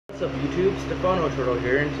What's up YouTube, Stefano Turtle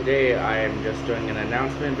here, and today I am just doing an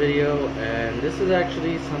announcement video, and this is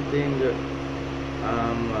actually something that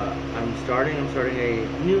I'm starting a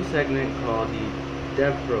new segment called the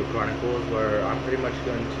Dev Pro Chronicles, where I'm pretty much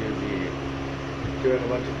going to be doing a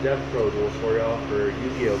bunch of Dev Pro rules for y'all for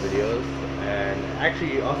Yu-Gi-Oh videos, and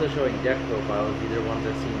actually also showing deck profiles, either ones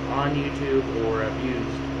I've seen on YouTube or have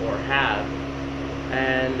used or have,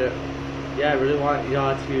 and yeah, I really want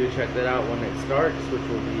y'all to check that out when it starts, which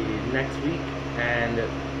will be next week. And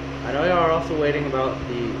I know y'all are also waiting for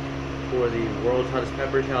the World's Hottest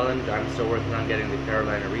Pepper Challenge. I'm still working on getting the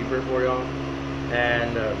Carolina Reaper for y'all.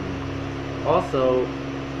 And also,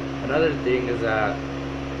 another thing is that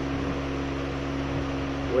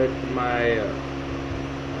with my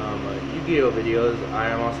Yu-Gi-Oh videos,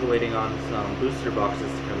 I am also waiting on some booster boxes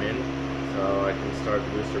to come in, so I can start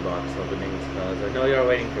booster box openings, because I know y'all are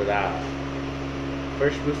waiting for that.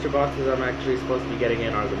 First booster boxes I'm actually supposed to be getting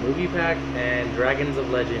in are the movie pack and Dragons of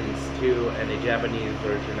Legends 2 and a Japanese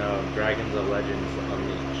version of Dragons of Legends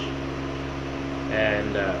Unleashed.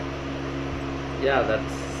 And yeah,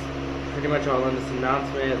 that's pretty much all in this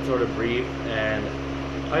announcement. It's sort of brief. And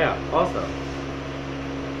oh yeah, also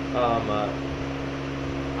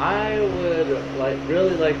I would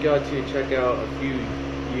really like y'all to check out a few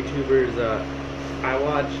YouTubers. I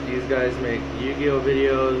watch these guys make Yu-Gi-Oh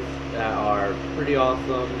videos that are pretty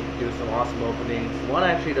awesome, do some awesome openings. One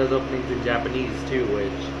actually does openings in Japanese too,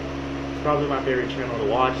 which is probably my favorite channel to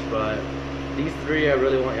watch, but these three I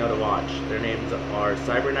really want y'all to watch. Their names are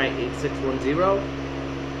CyberKnight8610,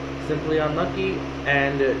 SimplyUnlucky,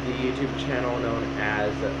 and the YouTube channel known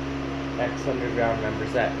as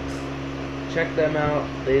xUndergroundmembersx. Check them out,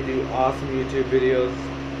 they do awesome YouTube videos.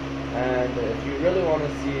 And if you really want to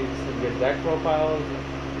see some good deck profiles,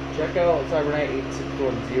 check out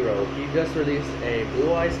CyberKnight8610. He just released a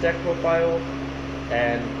Blue Eyes deck profile,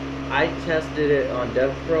 and I tested it on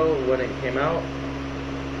Dev Pro when it came out.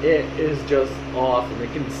 It is just awesome. It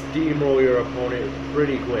can steamroll your opponent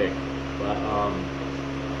pretty quick. But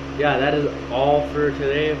yeah, that is all for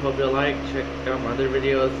today. Hope you like. Check out my other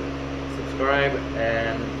videos, subscribe,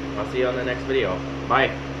 and I'll see you on the next video. Bye.